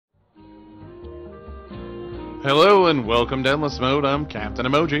Hello and welcome to Endless Mode. I'm Captain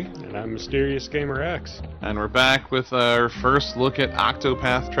Emoji. And I'm Mysterious Gamer X. And we're back with our first look at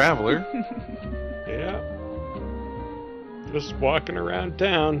Octopath Traveler. Yeah. Just walking around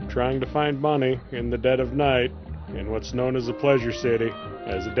town, trying to find money in the dead of night, in what's known as a pleasure city,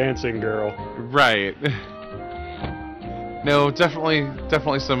 as a dancing girl. Right. No,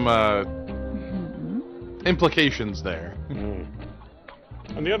 definitely some implications there.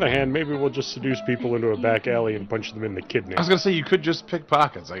 On the other hand, maybe we'll just seduce people into a back alley and punch them in the kidney. I was gonna say, you could just pick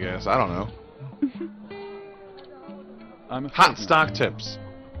pockets, I guess. I don't know. Hot stock tips.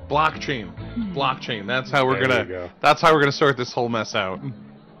 Blockchain. Blockchain. That's how we're gonna sort this whole mess out.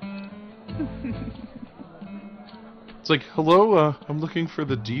 It's like, hello, I'm looking for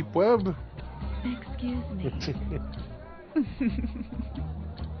the deep web. Excuse me.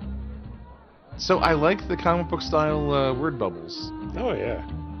 So I like the comic book style word bubbles. Oh yeah.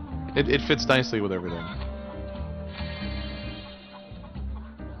 It fits nicely with everything.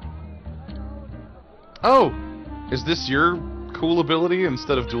 Oh! Is this your cool ability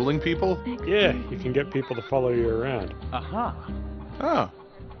instead of dueling people? Yeah, you can get people to follow you around. Aha. Oh.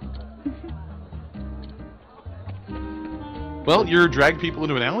 Well, your drag people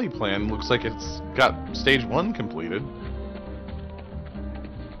into an alley plan looks like it's got stage 1 completed.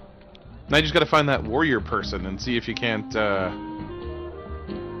 Now you just gotta find that warrior person and see if you can't,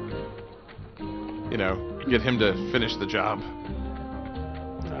 you know, get him to finish the job.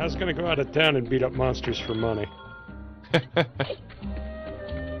 I was gonna go out of town and beat up monsters for money.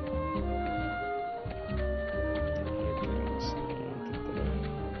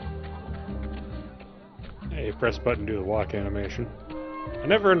 Hey, you press button to do the walk animation. I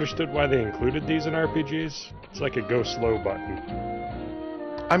never understood why they included these in RPGs. It's like a go slow button.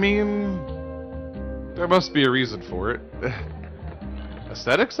 I mean, there must be a reason for it.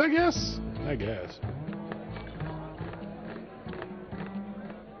 Aesthetics, I guess? I guess.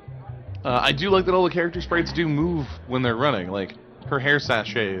 I do like that all the character sprites do move when they're running, like her hair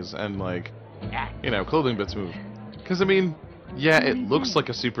sachets and, like, you know, clothing bits move. Because, I mean, yeah, it looks like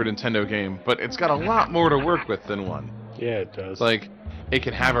a Super Nintendo game, but it's got a lot more to work with than one. Yeah, it does. Like, it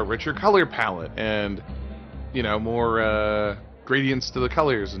can have a richer color palette and, you know, more gradients to the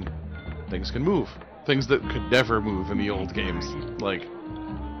colors, and things can move. Things that could never move in the old games. Like,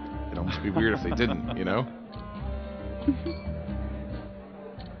 it'd almost be weird if they didn't, you know?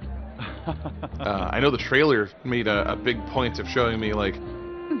 I know the trailer made a big point of showing me, like,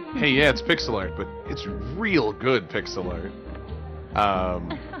 hey, yeah, it's pixel art, but it's real good pixel art.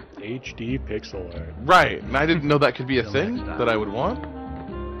 HD pixel art. Right, and I didn't know that could be a thing that I would want.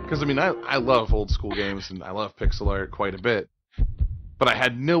 Because, I mean, I love old school games, and I love pixel art quite a bit. But I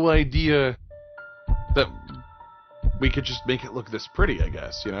had no idea that we could just make it look this pretty, I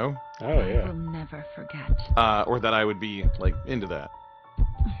guess, you know? Oh, yeah. We'll never forget. Or that I would be, like, into that.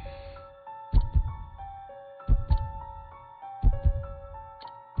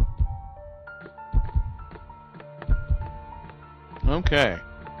 Okay.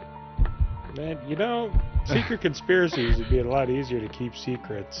 Man, you know, secret conspiracies would be a lot easier to keep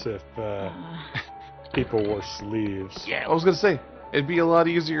secrets if people wore sleeves. Yeah, I was gonna say, it'd be a lot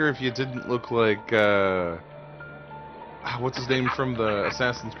easier if you didn't look like, what's his name from the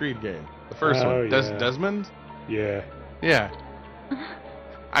Assassin's Creed game? The first one. Yeah. Desmond? Yeah. Yeah.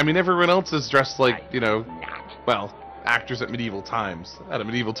 I mean, everyone else is dressed like, you know, well, actors at medieval times. At a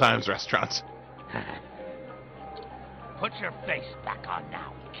medieval times restaurant. Put your face back on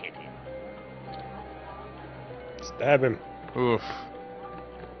now, kitty. Stab him. Oof.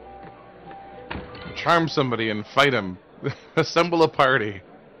 Charm somebody and fight him. Assemble a party.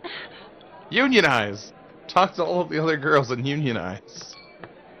 Unionize. Talk to all of the other girls and unionize.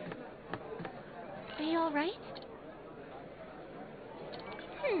 Are you alright?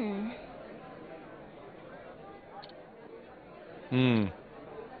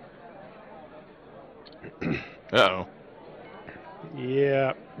 Uh-oh.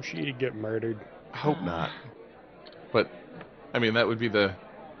 Yeah, she'd get murdered. I hope not. But, I mean, that would be the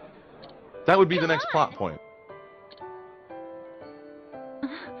next plot point.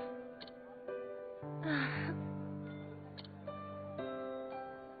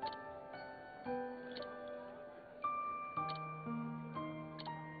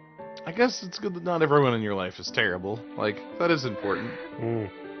 I guess it's good that not everyone in your life is terrible. Like, that is important.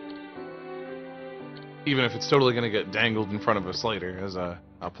 Even if it's totally going to get dangled in front of us later as a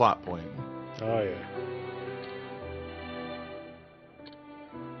plot point. Oh, yeah.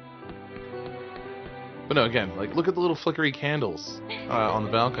 But no, again, like, look at the little flickery candles on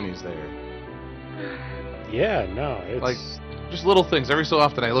the balconies there. Yeah, no, it's... Like, just little things. Every so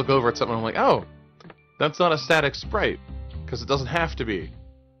often I look over at something and I'm like, oh, That's not a static sprite, because it doesn't have to be.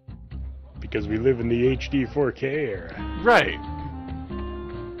 Because we live in the HD 4K era. Right.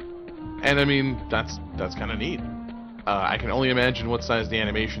 And I mean, that's kind of neat. I can only imagine what size the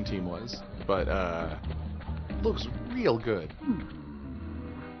animation team was, but looks real good.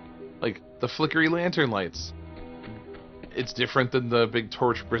 Like the flickery lantern lights. It's different than the big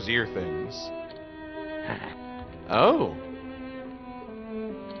torch brazier things. Oh.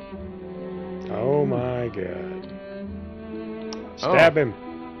 Oh my god. Stab him.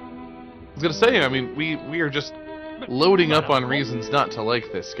 I was gonna say, I mean, we are just loading up on reasons not to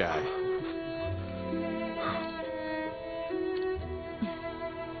like this guy.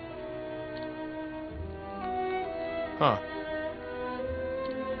 Huh.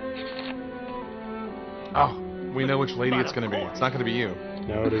 Oh, we know which lady it's gonna be. It's not gonna be you.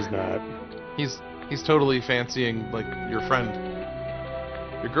 No, it is not. He's totally fancying, like, your friend.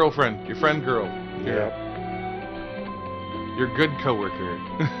 Your girlfriend. Your friend girl. Yep. Your good coworker.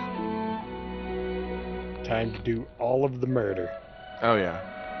 Time to do all of the murder. Oh, yeah.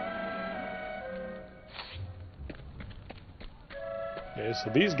 Okay, so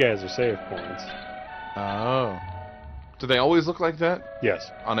these guys are save points. Oh. Do they always look like that?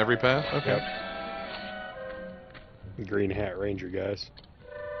 Yes. On every path? Okay. Yep. Green hat ranger guys.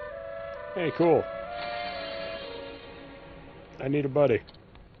 Hey, cool. I need a buddy.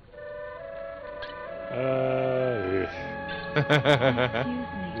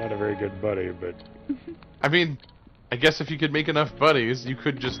 Not a very good buddy, but... I mean, I guess if you could make enough buddies, you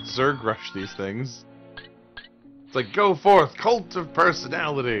could just Zerg rush these things. It's like, go forth, cult of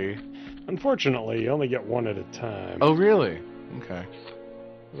personality! Unfortunately, you only get one at a time. Oh, really? Okay.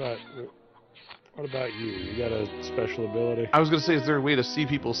 What about you? You got a special ability? I was gonna say, is there a way to see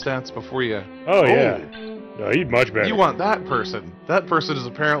people's stats before you... Oh, yeah. No, he'd much better. You want that person. That person is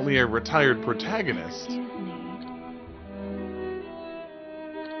apparently a retired protagonist. Excuse me.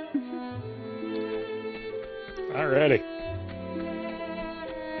 Alrighty.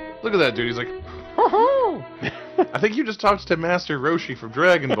 Look at that dude, he's like, ho-ho! I think you just talked to Master Roshi from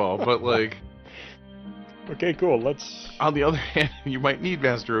Dragon Ball, but like... Okay, cool, let's... On the other hand, you might need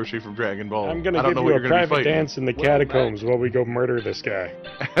Master Roshi from Dragon Ball. I'm gonna give you a private dance in the catacombs while we go murder this guy.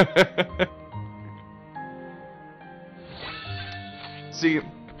 See,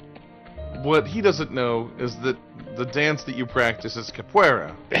 what he doesn't know is that the dance that you practice is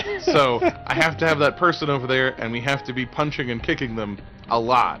capoeira. So, I have to have that person over there, and we have to be punching and kicking them a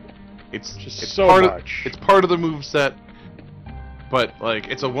lot. It's so part much. It's part of the moveset, but, like,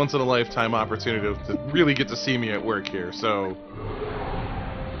 it's a once-in-a-lifetime opportunity to really get to see me at work here, so...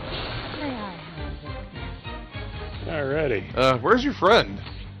 May I have a Alrighty. Where's your friend?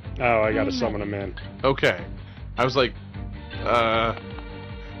 Oh, I gotta summon him in. Okay. I was like,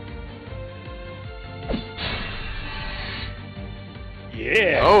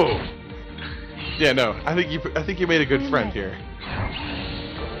 Yeah! Oh! Yeah, no, I think you made a good friend here.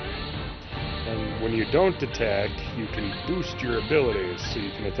 And when you don't attack, you can boost your abilities, so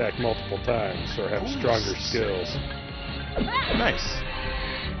you can attack multiple times, or have stronger skills. Nice.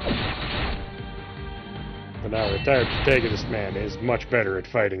 But now, retired protagonist man is much better at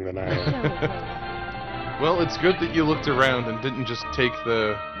fighting than I am. Well, it's good that you looked around and didn't just take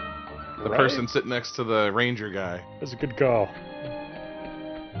the Right? person sitting next to the ranger guy. That's a good call.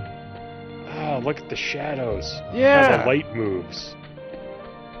 Oh, look at the shadows. Yeah. How the light moves.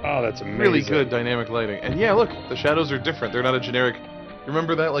 Oh, that's amazing. Really good dynamic lighting. And yeah, look, the shadows are different. They're not a generic...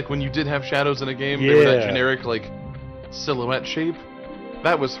 Remember that? Like, when you did have shadows in a game, they were that generic, like, silhouette shape?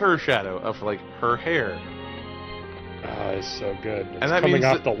 That was her shadow of, like, her hair. Oh, it's so good. It's And that coming means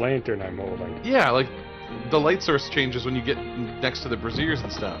off that- the lantern I'm holding. Yeah, like, the light source changes when you get next to the braziers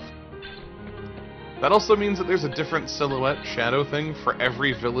and stuff. That also means that there's a different silhouette shadow thing for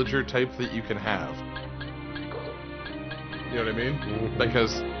every villager type that you can have. You know what I mean? Mhm.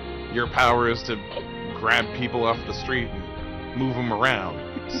 Because your power is to grab people off the street and move them around.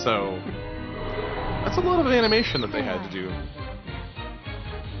 So, that's a lot of animation that they had to do.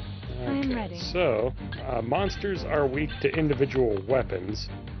 I'm Okay, ready. so, monsters are weak to individual weapons,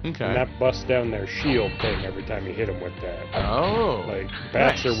 and Okay. that busts down their shield thing every time you hit them with that. Oh. Like,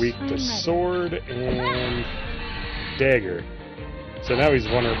 bats nice. are weak I'm to ready. sword and dagger. So now he's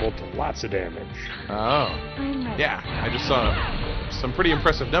vulnerable to lots of damage. Oh. I'm ready. Yeah, I just saw some pretty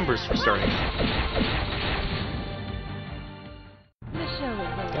impressive numbers for starting out. The show is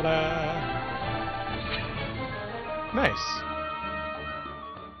over. Ta-da! Nice.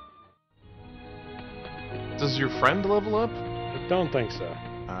 Does your friend level up? I don't think so.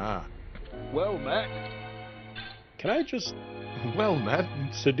 Ah. Well, Mac, Can I just Well met.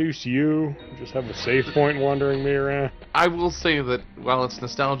 Seduce you. Just have a save point wandering me around. I will say that while it's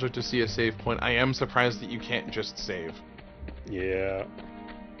nostalgic to see a save point, I am surprised that you can't just save. Yeah.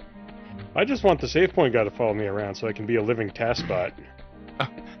 I just want the save point guy to follow me around so I can be a living task bot.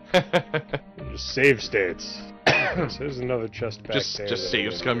 Just save states. There's another chest back there. Just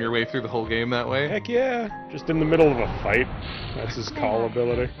save scum your way through the whole game that way? Heck yeah. Just in the middle of a fight. That's his call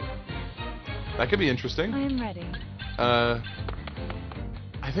ability. That could be interesting. I'm ready.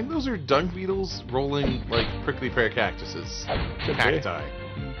 I think those are dung beetles rolling like prickly pear cactuses. Could Cacti.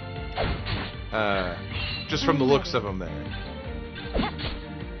 Just from the looks of them there.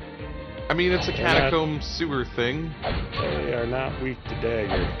 I mean, it's a catacomb sewer thing. They are not weak to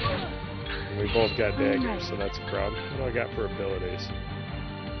dagger. And we both got daggers, so that's a problem. What do I got for abilities?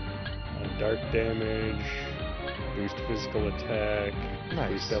 Dark damage, boost physical attack,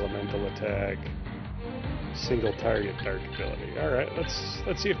 boost elemental attack, single target dark ability. Alright,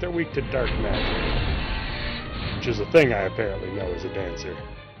 let's see if they're weak to dark magic. Which is a thing I apparently know as a dancer.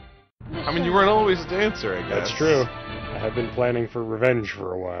 I mean, you weren't always a dancer, I guess. That's true. I have been planning for revenge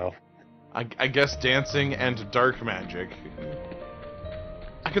for a while. I guess dancing and dark magic.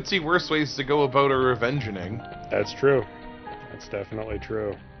 I could see worse ways to go about a revengeing. That's true. That's definitely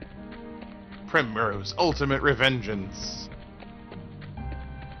true. Primrose Ultimate Revengeance.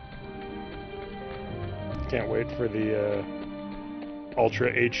 Can't wait for the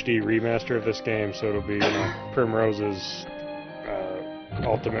Ultra HD remaster of this game, so it'll be, you know, Primrose's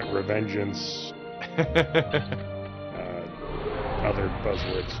Ultimate Revengeance. Other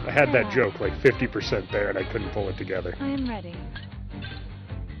buzzwords. I had that joke like 50% there and I couldn't pull it together. I am ready.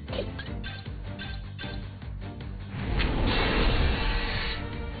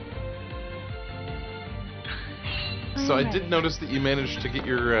 So I did notice that you managed to get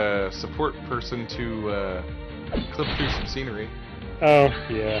your support person to clip through some scenery. Oh,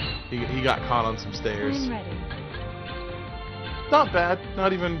 yeah. He got caught on some stairs. I'm ready. Not bad.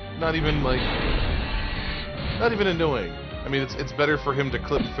 Not even annoying. I mean, it's better for him to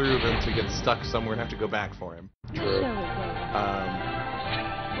clip through than to get stuck somewhere and have to go back for him. True.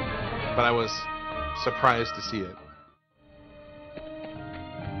 But I was surprised to see it.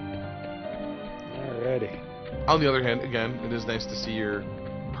 Alrighty. On the other hand, again, it is nice to see your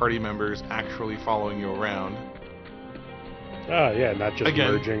party members actually following you around. Oh, yeah, not just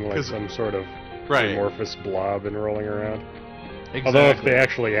Again, merging like some sort of right. amorphous blob and rolling around. Exactly. Although if they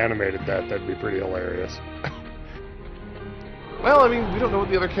actually animated that, that'd be pretty hilarious. Well, I mean, we don't know what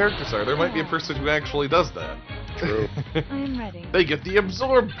the other characters are. There might be a person who actually does that. True. I am ready. They get the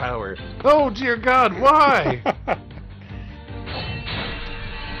absorb power. Oh, dear God, why?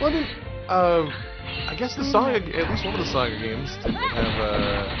 Well, I mean, I guess the Saga, at least one of the Saga games,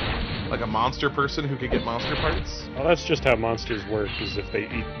 have like a monster person who could get monster parts. Well, that's just how monsters work, is if they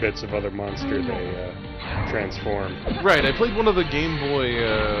eat bits of other monster, they transform. Right, I played one of the Game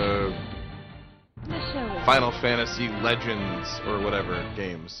Boy Final Fantasy Legends, or whatever,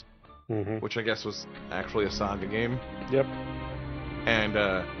 games. Which I guess was actually a Saga game. Yep. And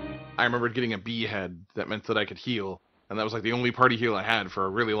I remembered getting a bee head that meant that I could heal. And that was like the only party heal I had for a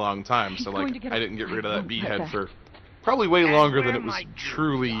really long time, so like I didn't get rid of that bee head for probably way longer than it was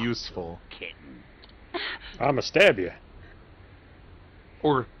truly useful. I'ma stab you.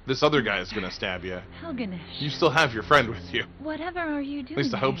 Or this other guy's gonna stab you. Helganish. You still have your friend with you. Whatever are you doing? At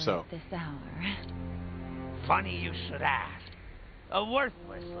least I hope here so. at this hour? Funny you should ask. A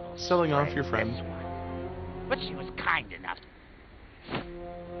worthless little Selling off stray, your friend. this one. But she was kind enough.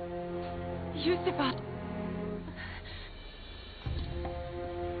 Yusufat.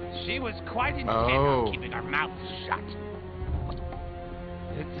 She was quite intent Oh. on keeping her mouth shut.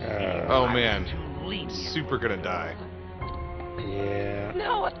 Oh man, super gonna die. Yeah.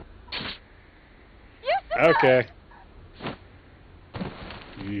 No. Yusufat. Okay.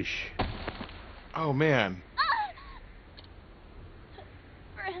 Yeesh. Oh man.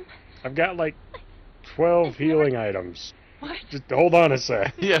 I've got like 12 healing items. What? Just hold on a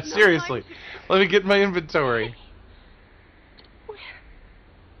sec. Yeah, seriously. Let me get my inventory.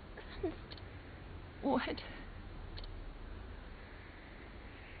 What?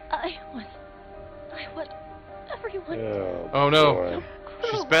 I want everyone. Oh no. boy.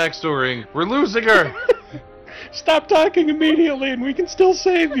 She's backstorying. We're losing her. Stop talking immediately and we can still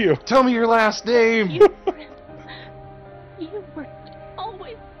save you. Tell me your last name. You were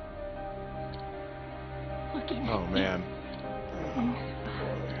always looking Oh at man. me.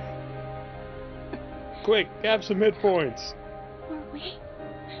 Quick, have some hit points. Were we?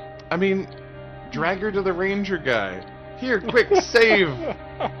 I mean, drag her to the ranger guy. Here, quick, save.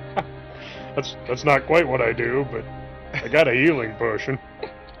 That's not quite what I do, but I got a healing potion.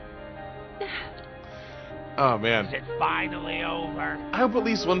 Oh Is man, it finally over? I hope at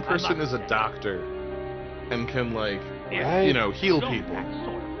least one person is a doctor and can like, Right. you know, heal Showed people. that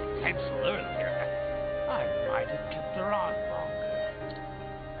sort of potential earlier. I might have kept her on longer.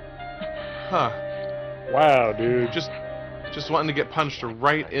 Huh? Wow, dude. Just wanting to get punched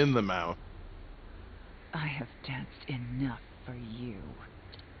right in the mouth. I have danced enough for you.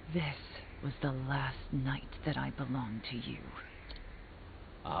 This was the last night that I belonged to you.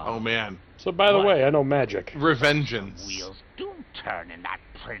 Oh man, So, by the What? way, I know magic. revengeance. Wheels do turn in that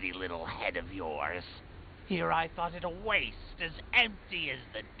pretty little head of yours. Here I thought it a waste, as empty as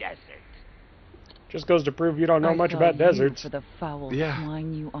the desert. Just goes to prove you don't know I much saw about you deserts. for the foul Yeah.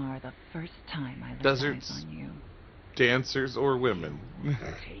 swine you are the first time I laid Deserts. eyes on you. Dancers or women.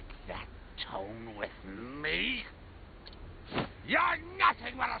 Take that tone with me? You're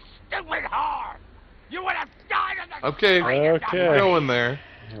nothing but a stupid whore! You would have died in the Okay, street if that Okay. we're way. going there.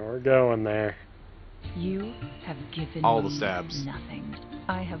 We're going there. You have given All the me stabs. nothing.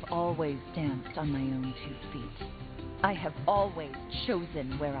 I have always danced on my own 2 feet. I have always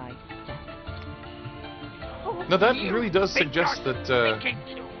chosen where I stepped. Now that You really does think suggest you're that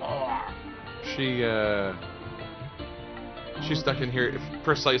thinking too hard. she's stuck in here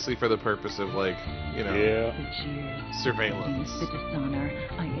precisely for the purpose of like, you know, Yeah. The jeers, surveillance. the dishonor,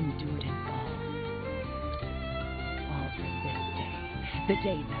 I endured it all. All for this day, the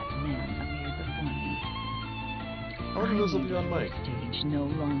day that man appeared before me. I wonder if those will be on mic. Stage no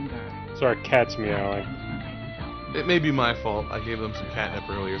longer. So our cat's I meowing. can for myself. It may be my fault. I gave them some catnip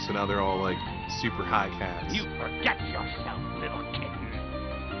earlier, so now they're all like super high cats. You forget yourself, little kitten.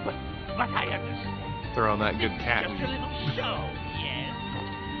 But I understand. They're on that good cat Just a weed. little show, yes?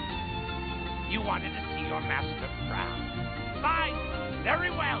 You wanted to see your master proud. Fine, very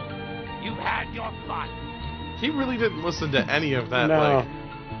well. You've had your fun. He really didn't listen to any of that No.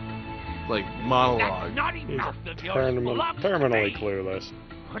 like That monologue. naughty He's mouth of yours belongs to terminally me. clueless.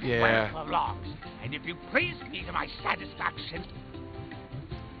 Put Yeah. where it belongs. And if you please me to my satisfaction,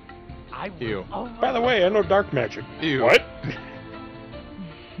 I will Ew. By the way, I know dark magic. Ew. What?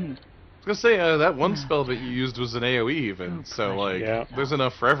 I was gonna say that one spell that you used was an AOE even, so like Yeah. there's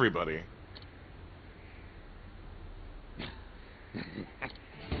enough for everybody.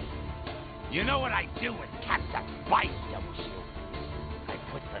 You know what I do with cats that bite, don't you? I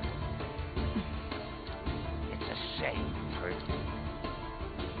put them... It's a shame, Percy.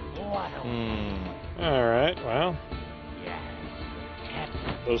 What a... Alright, well, Yes. Cats...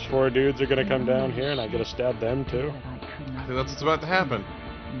 those 4 dudes are gonna come down here and I gotta stab them too. That I could I not think that's what's about to happen.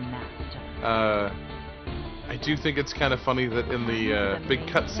 master. I do think it's kind of funny that in the big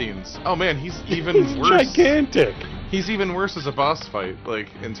cutscenes. Oh man, he's even He's worse. gigantic! He's even worse as a boss fight, like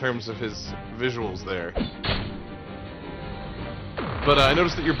in terms of his visuals there. But I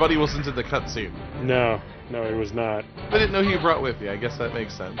noticed that your buddy wasn't in the cutscene. No, no, he was not. I didn't know who you brought with you. I guess that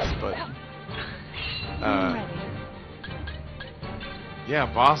makes sense. But I'm ready. yeah,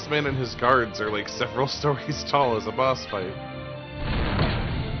 Boss Man and his guards are like several stories tall as a boss fight.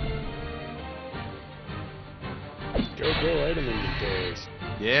 Go item inventories.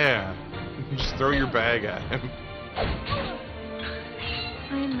 Yeah, just throw your bag at him. I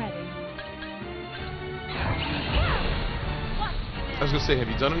am ready. I was gonna say, have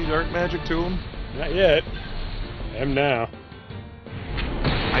you done any dark magic to him? Not yet. Am now.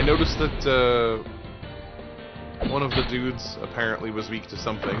 I noticed that one of the dudes apparently was weak to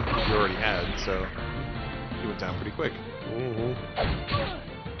something you already had, so he went down pretty quick. Mm-hmm.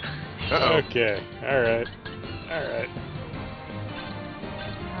 Uh-oh. Okay, alright. Alright.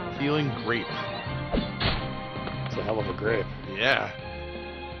 Healing grape. It's a hell of a grape. Yeah.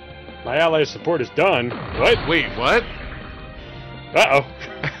 My ally support is done. What? Wait, what? Uh-oh.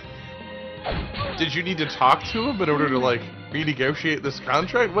 Did you need to talk to him in order to, like, renegotiate this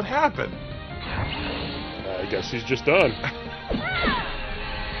contract? What happened? I guess he's just done.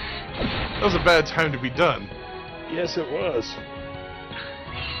 That was a bad time to be done. Yes, it was.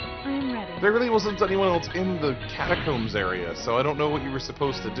 I am ready. There really wasn't anyone else in the catacombs area, so I don't know what you were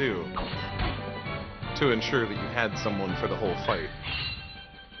supposed to do to ensure that you had someone for the whole fight.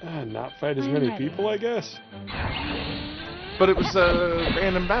 Not fight as many people, I guess. But it was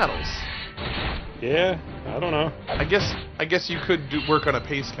random battles. Yeah, I don't know. I guess you could work on a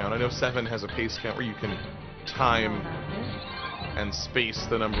pace count. I know 7 has a pace count where you can time and space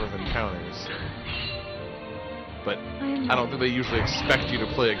the number of encounters. But I don't think they usually expect you to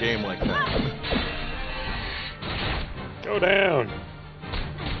play a game like that. Go down.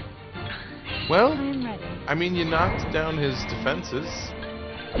 Well, I am ready. I mean, you knocked down his defenses.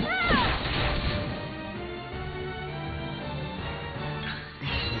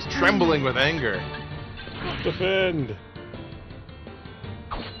 He's trembling with anger. Defend.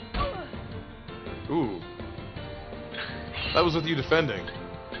 Ooh. That was with you defending.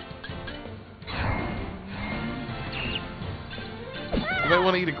 You might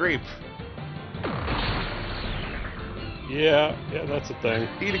want to eat a grape. Yeah, that's a thing.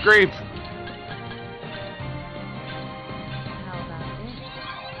 Eat a grape. How about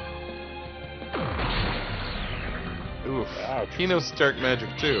this? Oof. Ouch. He knows dark magic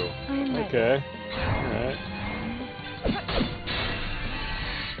too. I'm ready. Okay. Alright.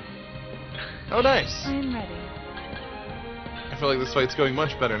 Oh, nice. I'm ready. I feel like this fight's going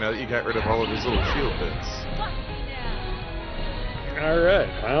much better now that you got rid of all of his little shield bits. Alright,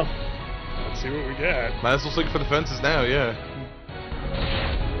 well, let's see what we got. Might as well swing for the fences now, yeah.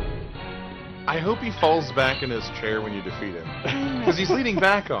 I hope he falls back in his chair when you defeat him. Because he's leaning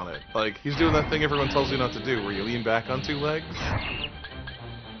back on it. Like, he's doing that thing everyone tells you not to do, where you lean back on two legs.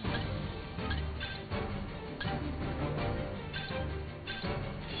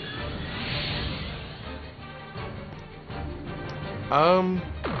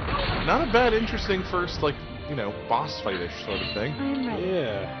 Not a bad, interesting first, like, you know, boss fight-ish sort of thing. I'm ready.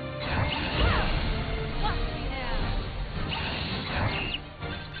 Yeah.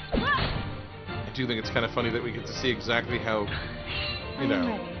 I do think it's kind of funny that we get to see exactly how, you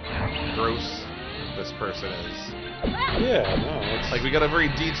know, gross this person is. Yeah, no, it's... Like, we got a very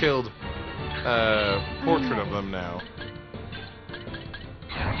detailed portrait of them now.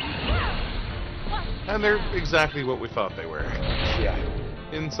 And they're exactly what we thought they were. Yeah.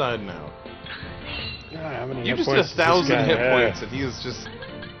 Inside and out. God, how many You hit just did points does this 1,000 guy hit have? points, and he is just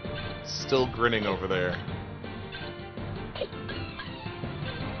still grinning over there. I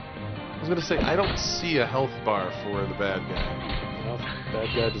was gonna say, I don't see a health bar for the bad guy. Well,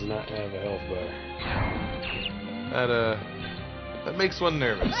 that guy does not have a health bar. That makes one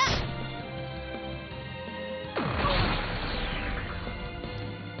nervous.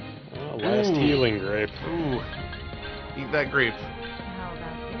 Well, last Ooh. healing grape. Ooh. Eat that grape. How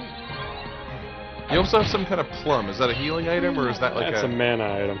about this? You also have some kind of plum. Is that a healing item, or is that like That's a mana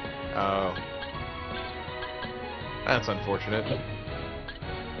item. Oh. That's unfortunate.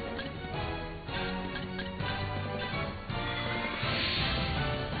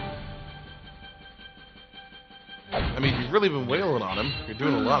 I mean, you've really been wailing on him. You're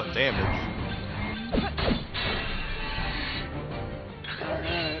doing a lot of damage.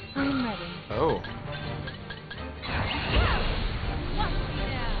 Alright. I'm ready. Oh.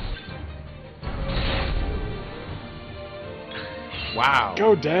 Wow.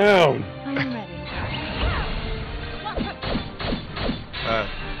 Go down! I'm ready.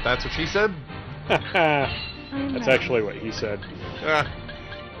 That's what she said? I'm That's ready. actually what he said. Ah.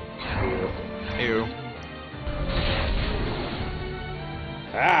 Ew.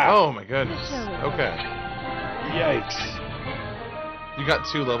 Ah! Oh my goodness. Okay. Yikes. You got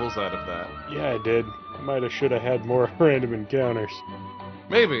 2 levels out of that. Yeah, I did. Might have should have had more random encounters.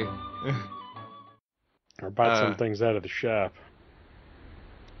 Maybe. Or bought some things out of the shop.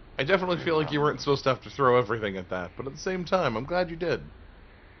 I definitely feel like you weren't supposed to have to throw everything at that, but at the same time, I'm glad you did.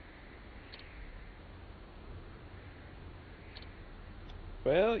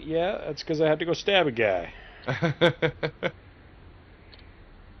 Well, yeah, that's because I had to go stab a guy.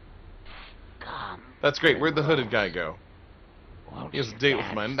 Come. That's great. Where'd the hooded guy go? Won't He has a you date with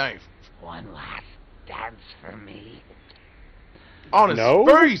dance my knife. One last dance for me. On his No?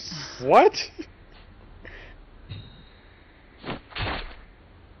 face! What?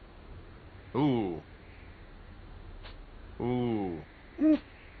 Ooh. Ooh.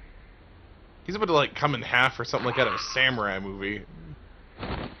 He's about to, like, come in half or something like out of a samurai movie.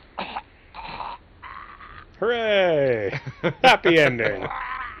 Hooray! Happy ending.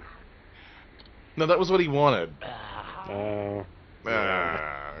 No, that was what he wanted. Oh.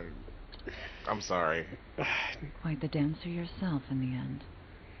 I'm sorry. Quite the dancer yourself in the end.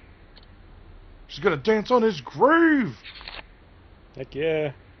 She's gonna dance on his grave! Heck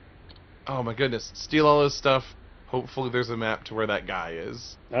yeah. Oh my goodness. Steal all his stuff. Hopefully there's a map to where that guy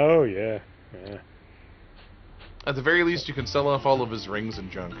is. Oh, yeah. Yeah. At the very least, you can sell off all of his rings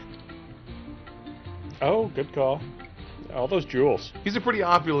and junk. Oh, good call. All those jewels. He's a pretty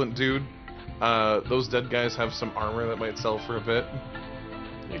opulent dude. Those dead guys have some armor that might sell for a bit.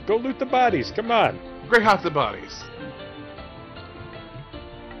 Yeah, go loot the bodies, come on. Grey hawk the bodies.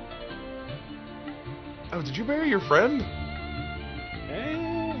 Oh, did you bury your friend?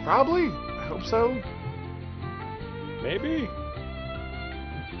 Probably. I hope so. Maybe.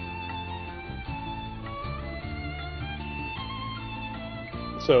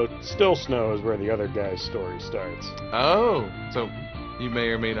 So, Still Snow is where the other guy's story starts. Oh, so you may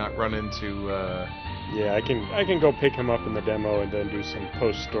or may not run into. Yeah, I can go pick him up in the demo and then do some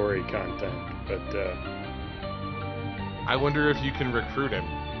post-story content. But I wonder if you can recruit him.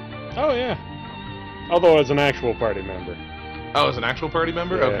 oh yeah, although as an actual party member. Oh, as an actual party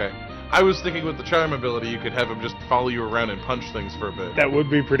member? Yeah. Okay. I was thinking with the charm ability, you could have him just follow you around and punch things for a bit. That would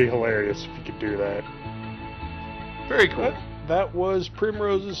be pretty hilarious if you could do that. Very cool. But that was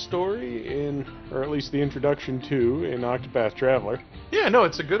Primrose's story or at least the introduction to, in Octopath Traveler. Yeah, no,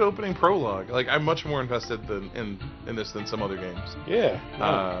 it's a good opening prologue. Like, I'm much more invested in this than some other games. Yeah.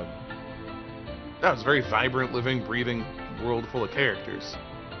 That was a very vibrant, living, breathing world full of characters.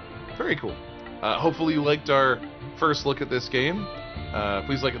 Very cool. Hopefully you liked our first look at this game.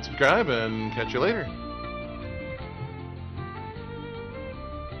 Please like and subscribe, and catch you later.